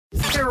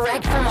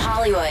Direct from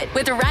Hollywood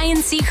with Ryan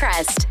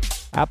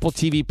Seacrest. Apple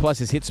TV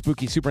Plus's hit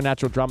spooky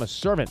supernatural drama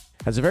Servant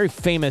has a very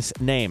famous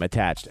name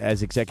attached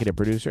as executive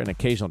producer and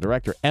occasional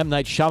director, M.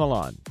 Night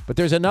Shyamalan. But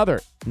there's another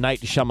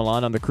Night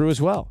Shyamalan on the crew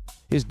as well.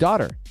 His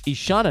daughter,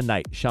 Ishana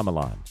Night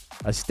Shyamalan,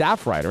 a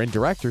staff writer and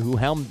director who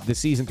helmed the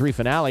season 3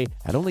 finale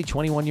at only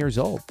 21 years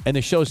old. And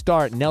the show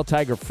star, Nell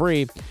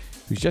Free,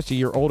 who's just a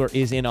year older,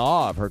 is in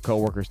awe of her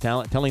co-workers'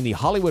 talent, telling The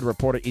Hollywood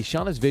Reporter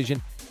Ishana's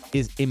vision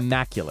is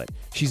immaculate.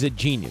 She's a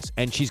genius,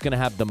 and she's going to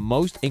have the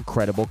most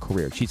incredible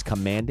career. She's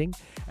commanding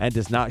and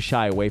does not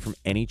shy away from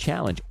any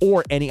challenge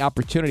or any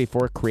opportunity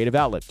for a creative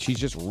outlet. She's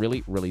just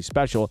really, really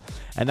special,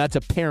 and that's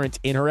apparent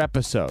in her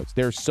episodes.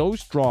 They're so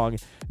strong,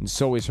 and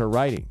so is her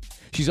writing.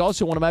 She's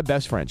also one of my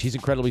best friends. She's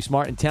incredibly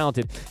smart and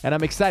talented, and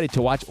I'm excited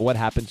to watch what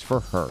happens for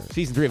her.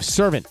 Season 3 of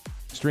Servant,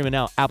 streaming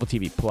now, Apple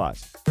TV+.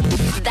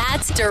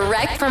 That's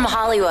Direct from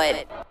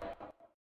Hollywood.